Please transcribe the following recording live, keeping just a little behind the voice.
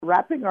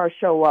wrapping our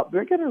show up,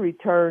 we're going to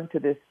return to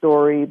this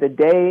story the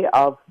day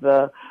of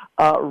the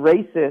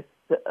racist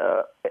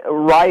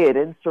riot,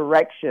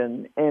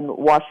 insurrection in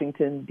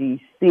Washington,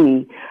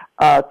 D.C.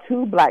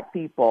 Two black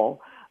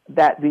people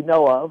that we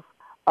know of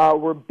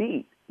were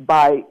beat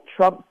by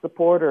Trump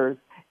supporters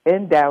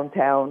in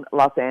downtown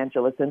Los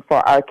Angeles. And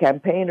for our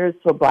campaigners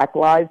for Black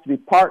Lives, we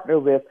partner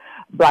with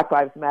Black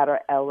Lives Matter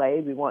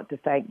LA. We want to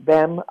thank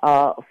them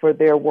for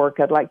their work.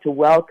 I'd like to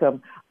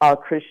welcome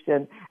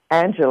Christian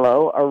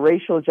Angelo, a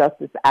racial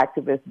justice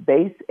activist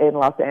based in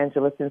Los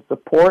Angeles in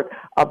support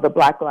of the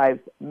Black Lives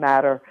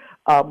Matter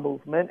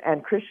movement.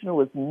 And Christian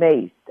was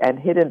maced and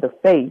hit in the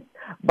face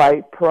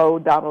by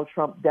pro-Donald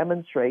Trump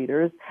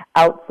demonstrators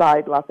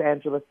outside Los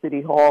Angeles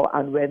City Hall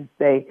on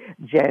Wednesday,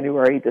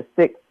 January the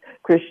 6th.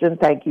 Christian,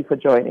 thank you for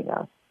joining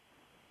us.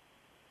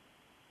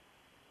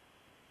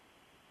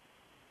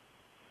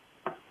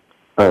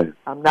 Hi.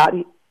 I'm not...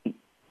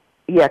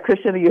 Yeah,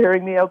 Christian, are you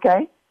hearing me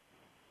okay?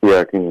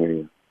 Yeah, I can hear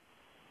you.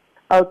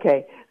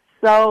 Okay.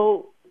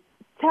 So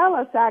tell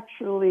us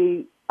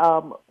actually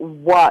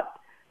what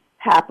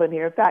happened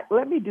here. In fact,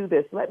 let me do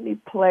this. Let me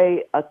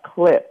play a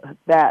clip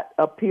that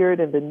appeared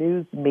in the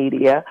news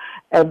media,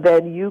 and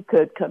then you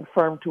could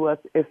confirm to us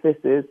if this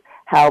is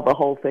how the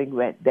whole thing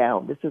went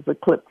down. This is a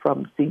clip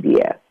from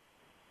CBS.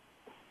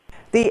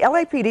 The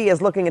LAPD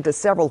is looking into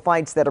several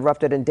fights that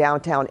erupted in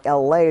downtown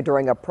LA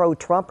during a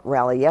pro-Trump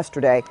rally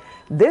yesterday.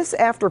 This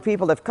after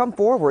people have come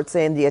forward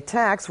saying the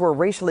attacks were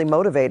racially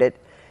motivated.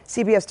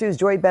 CBS 2's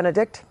Joy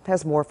Benedict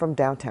has more from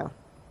downtown.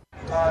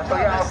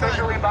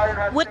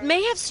 What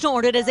may have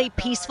started as a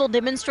peaceful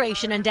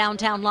demonstration in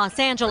downtown Los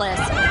Angeles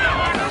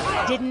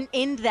didn't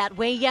end that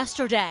way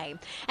yesterday.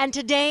 And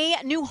today,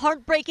 new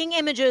heartbreaking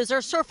images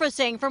are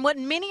surfacing from what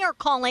many are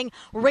calling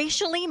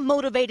racially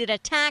motivated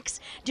attacks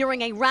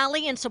during a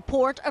rally in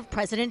support of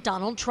President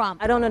Donald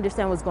Trump. I don't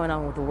understand what's going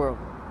on with the world.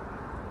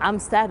 I'm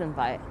saddened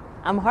by it.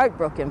 I'm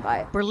heartbroken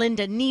by it.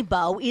 Berlinda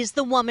Nebo is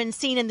the woman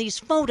seen in these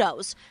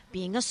photos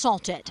being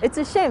assaulted. It's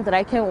a shame that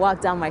I can't walk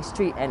down my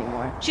street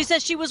anymore. She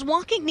says she was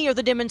walking near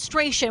the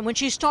demonstration when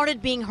she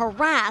started being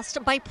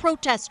harassed by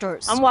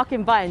protesters. I'm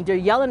walking by and they're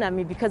yelling at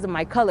me because of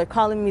my color,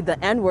 calling me the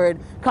N-word,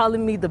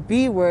 calling me the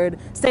B-word,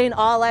 saying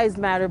all lives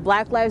matter,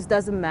 black lives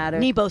doesn't matter.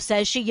 Nebo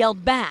says she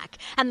yelled back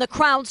and the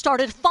crowd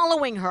started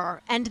following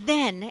her, and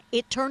then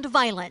it turned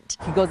violent.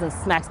 He goes and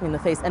smacks me in the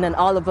face, and then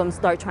all of them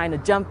start trying to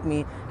jump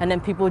me, and then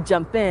people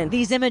jump in.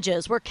 These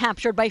images were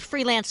captured by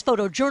freelance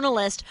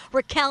photojournalist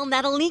Raquel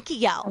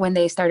Natalicchio. When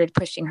they started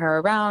pushing her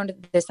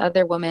around, this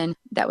other woman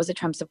that was a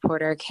Trump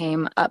supporter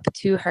came up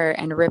to her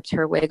and ripped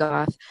her wig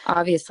off.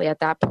 Obviously, at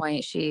that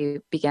point, she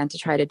began to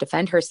try to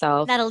defend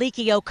herself.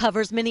 Natalicchio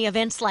covers many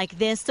events like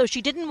this, so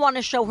she didn't want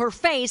to show her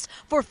face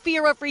for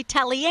fear of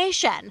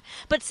retaliation,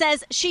 but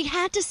says she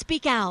had to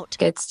speak out.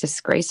 It's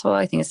disgraceful.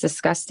 I think it's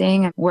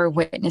disgusting. We're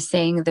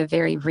witnessing the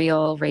very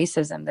real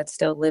racism that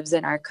still lives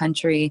in our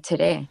country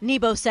today.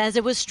 Nebo says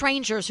it was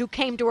strangers who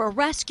came to her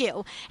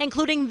rescue,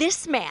 including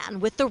this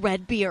man with the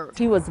red beard.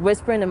 He was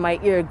whispering in my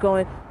ear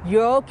going,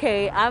 "You're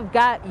okay, I've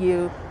got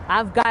you,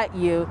 I've got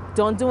you,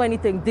 don't do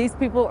anything. These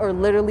people are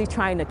literally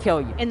trying to kill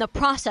you." In the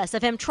process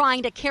of him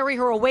trying to carry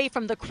her away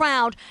from the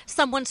crowd,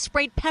 someone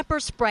sprayed pepper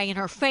spray in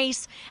her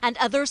face and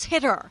others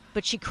hit her,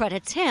 but she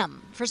credits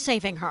him for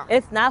saving her.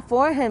 If not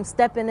for him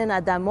stepping in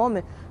at that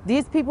moment,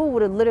 these people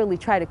would have literally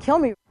tried to kill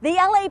me. The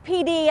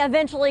LAPD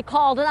eventually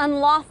called an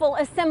unlawful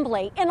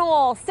assembly. In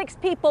all, 6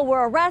 people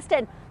were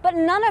arrested, but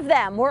none of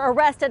them were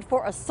arrested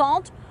for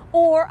assault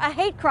or a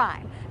hate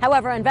crime.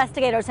 However,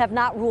 investigators have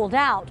not ruled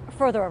out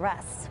further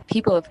arrests.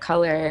 People of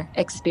color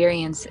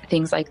experience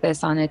things like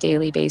this on a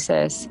daily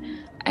basis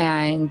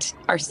and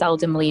are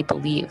seldomly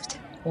believed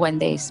when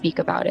they speak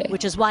about it.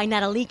 Which is why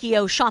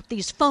Natalicchio shot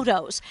these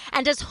photos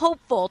and is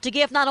hopeful to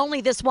give not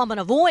only this woman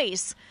a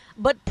voice,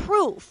 but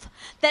proof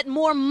that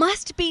more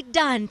must be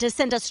done to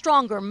send a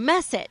stronger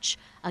message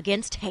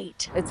against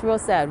hate. It's real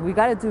sad. We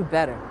got to do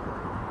better.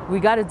 We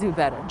got to do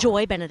better.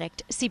 Joy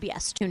Benedict,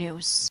 CBS 2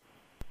 News.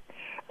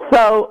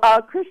 So,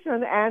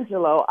 Christian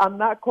Angelo, I'm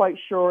not quite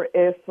sure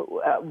if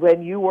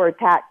when you were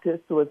attacked,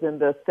 this was in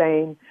the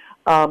same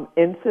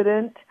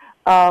incident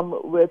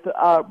with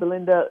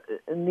Berlinda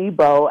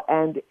Nebo,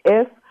 and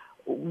if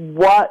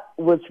what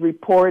was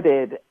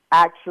reported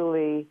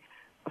actually,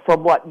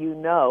 from what you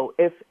know,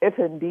 if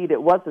indeed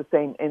it was the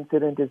same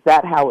incident, is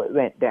that how it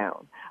went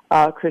down?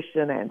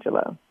 Christian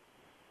Angelo.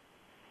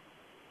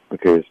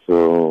 Okay,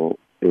 so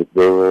if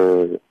there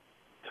were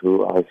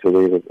 2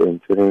 isolated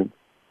incidents,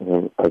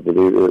 I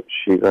believe that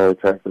she got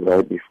attacked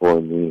right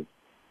before me.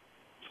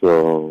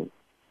 So,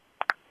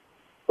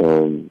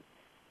 there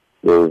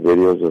were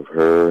videos of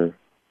her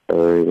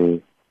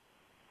already,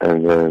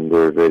 and then there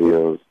were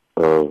videos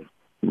of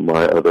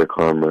my other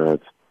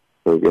comrades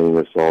who were getting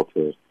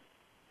assaulted.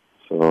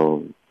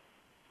 So,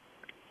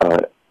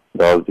 that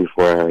was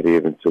before I had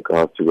even took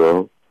off to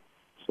go.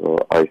 So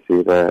I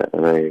see that,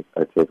 and I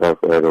take off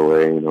right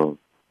away. You know,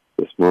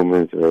 this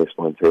movement is very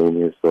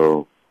spontaneous,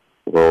 so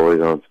we're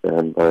always on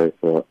standby.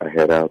 So I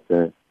head out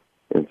there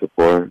in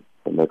support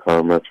of my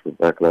comrades for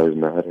Black Lives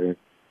Matter.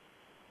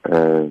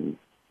 And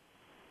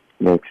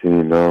next thing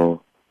you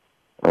know,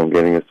 I'm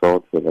getting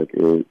assaulted. Like,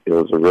 it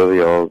was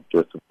really all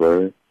just a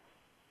blur,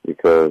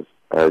 because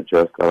I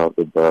just got off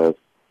the bus,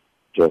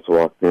 just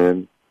walked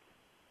in,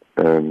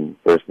 and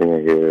first thing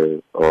I hear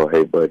is, "Oh,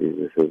 hey, buddy,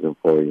 this isn't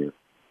for you."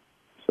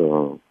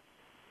 So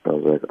I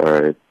was like,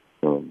 all right,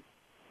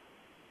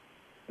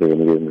 they're going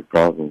to give me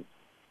problems.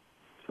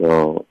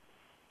 So,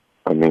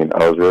 I mean,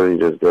 I was really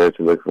just there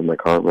to look for my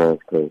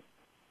comrades, because,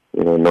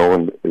 no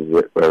one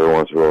ever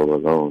wants to roll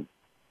alone.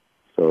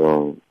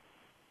 So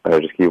I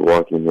just keep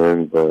walking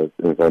in, but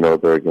since I know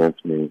they're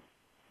against me,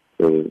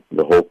 the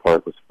whole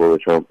park was full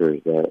of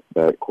Trumpers,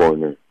 that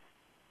corner.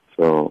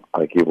 So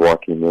I keep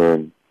walking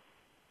in,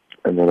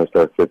 and then I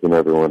start flipping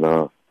everyone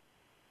off.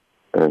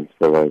 And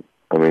so,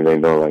 they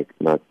know,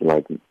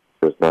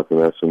 there's nothing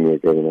less for me to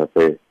get in my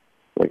face.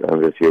 Like,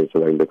 I'm just here to,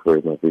 look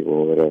for my people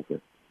or whatever.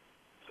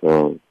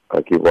 So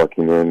I keep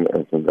walking in,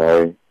 and some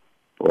guy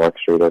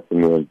walks straight up to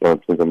me and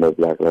bumps into my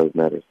Black Lives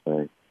Matter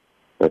sign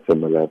that's in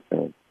my left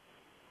hand.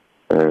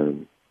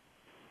 And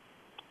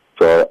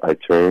so I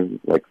turn,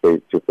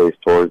 face to face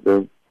towards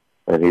him,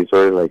 and he's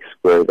already,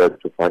 squared up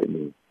to fight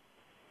me.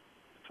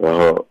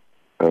 So,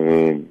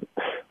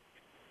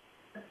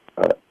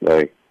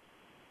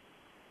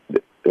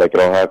 it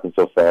all happened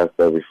so fast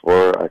that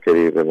before I could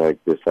even,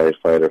 decide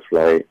fight or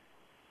flight,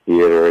 he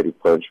had already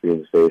punched me in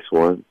the face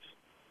once.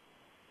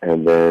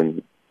 And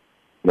then,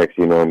 next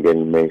thing you know, I'm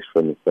getting maced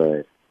from the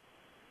side.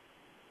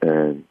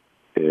 And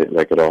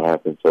it all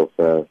happened so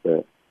fast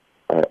that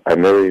I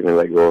never even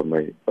let go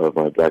of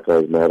my Black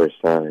Lives Matter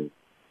sign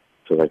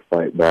to,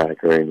 fight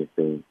back or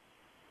anything.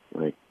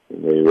 They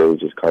really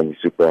just caught me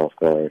super off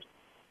guard.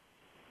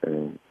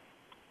 And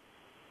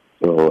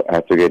so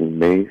after getting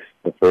maced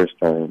the first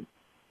time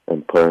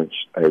and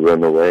punched, I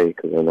run away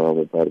because I know I'm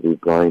about to be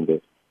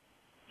blinded.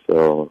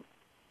 So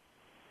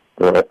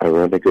I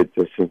run a good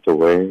distance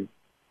away,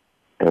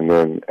 and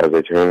then as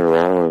I turn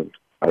around,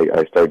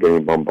 I start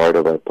getting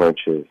bombarded by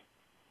punches.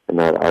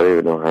 And I don't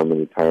even know how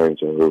many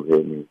times or who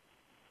hit me.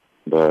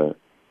 But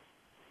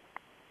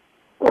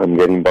I'm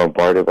getting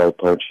bombarded by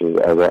punches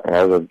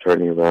as I'm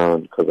turning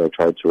around because I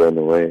tried to run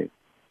away.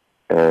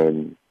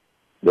 And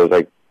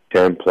there's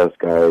 10 plus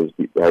guys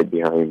right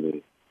behind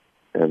me.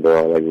 And they're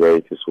all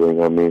ready to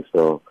swing on me.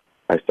 So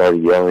I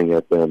started yelling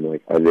at them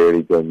I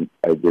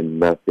did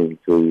nothing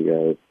to you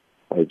guys.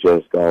 I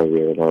just got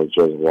here and I was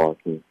just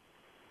walking.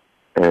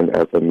 And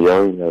as I'm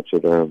yelling at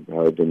them,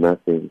 I did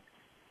nothing.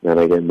 Then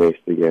I get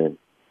maced again.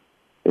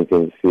 You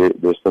can see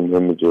it. There's some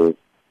images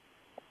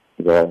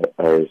that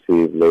I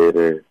received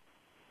later.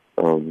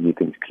 You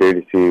can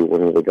clearly see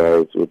one of the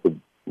guys with the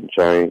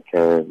giant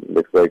can.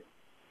 Looks like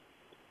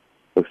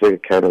a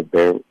can of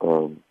bear,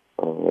 almost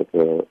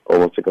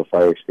like a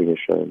fire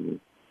extinguisher on me.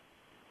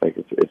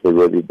 It's a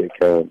really big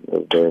can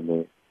of bear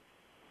mace.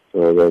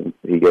 So then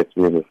he gets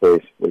me in the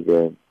face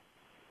again.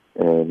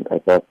 And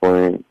at that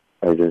point,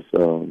 I just, I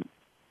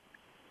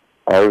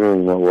don't really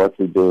know what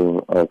to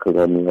do, because,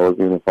 I was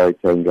going to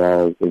fight 10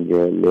 guys and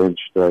get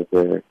lynched right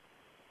there.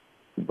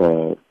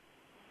 But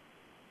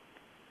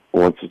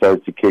once it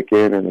started to kick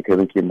in and I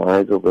couldn't keep my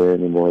eyes over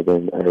anymore,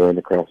 then I ran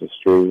across the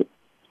street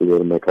to go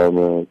to my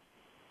comrades.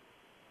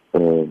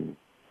 And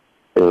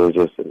it was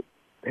just a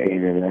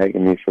pain and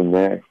agony from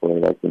there for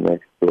the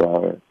next 2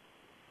 hours.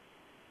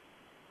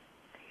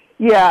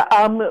 Yeah,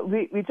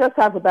 we just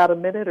have about a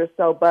minute or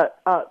so,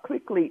 but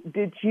quickly,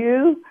 did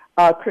you,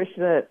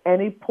 Christian, at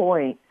any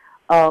point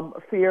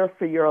fear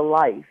for your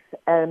life?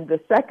 And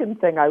the second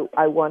thing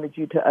I wanted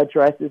you to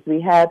address is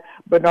we had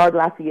Bernard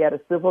Lafayette,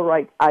 a civil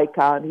rights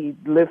icon. He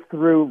lived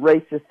through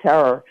racist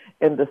terror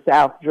in the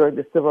South during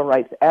the civil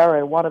rights era,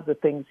 and one of the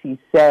things he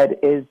said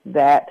is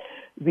that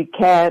we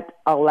can't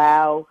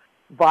allow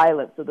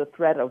violence or the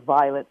threat of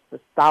violence to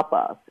stop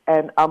us.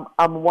 And I'm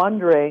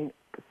wondering,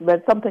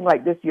 when something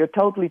like this, you're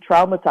totally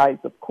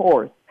traumatized, of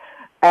course,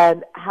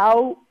 and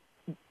how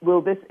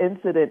will this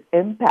incident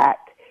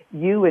impact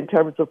you in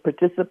terms of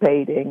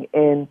participating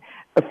in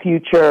a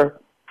future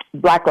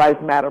Black Lives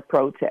Matter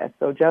protest?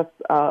 So just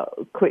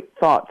quick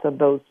thoughts on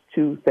those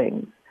two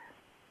things.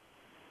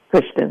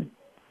 Christian.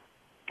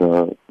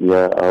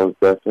 Yeah, I was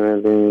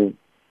definitely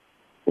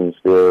in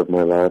fear of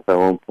my life at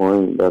one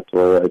point. That's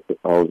why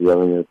I was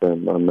yelling at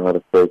them, I'm not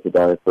afraid to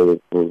die for this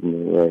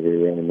movement right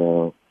here, right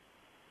now.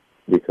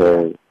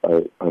 Because,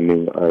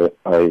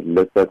 I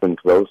looked at them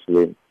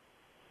closely,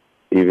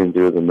 even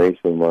through the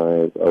mason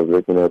eyes. I was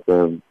looking at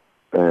them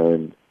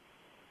and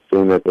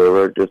seeing that they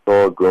were just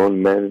all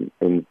grown men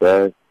in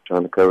vests,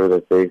 trying to cover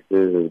their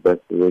faces as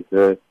best as they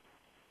could.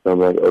 So I'm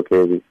like,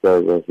 okay, these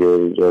guys are here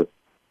to just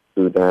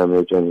do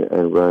damage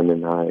and run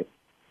and hide.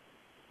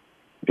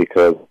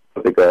 Because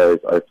the guys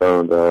I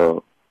found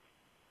out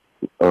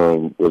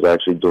was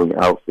actually doing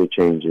outfit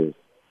changes.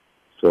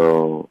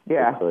 So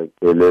yeah, it's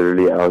they're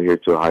literally out here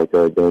to hide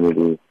their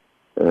identity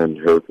and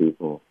hurt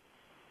people.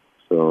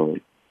 So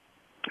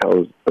I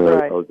was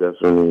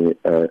definitely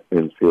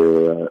in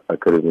fear. I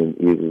could have been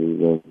easily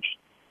lynched.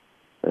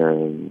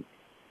 And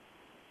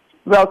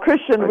Well,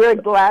 Christian, we're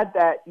glad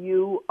that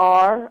you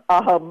are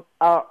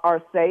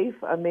safe.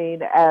 I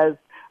mean, as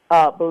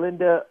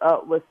Belinda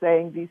was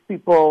saying, these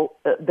people,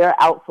 they're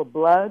out for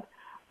blood.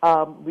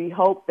 We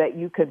hope that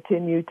you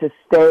continue to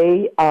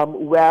stay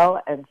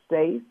well and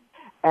safe,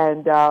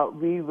 and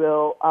we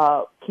will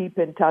keep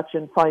in touch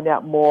and find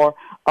out more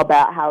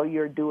about how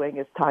you're doing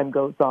as time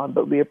goes on.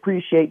 But we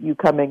appreciate you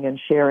coming and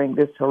sharing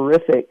this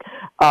horrific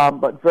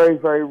but very,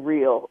 very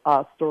real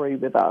story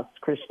with us,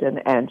 Christian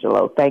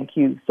Angelo. Thank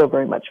you so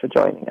very much for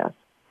joining us.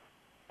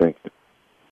 Thank you.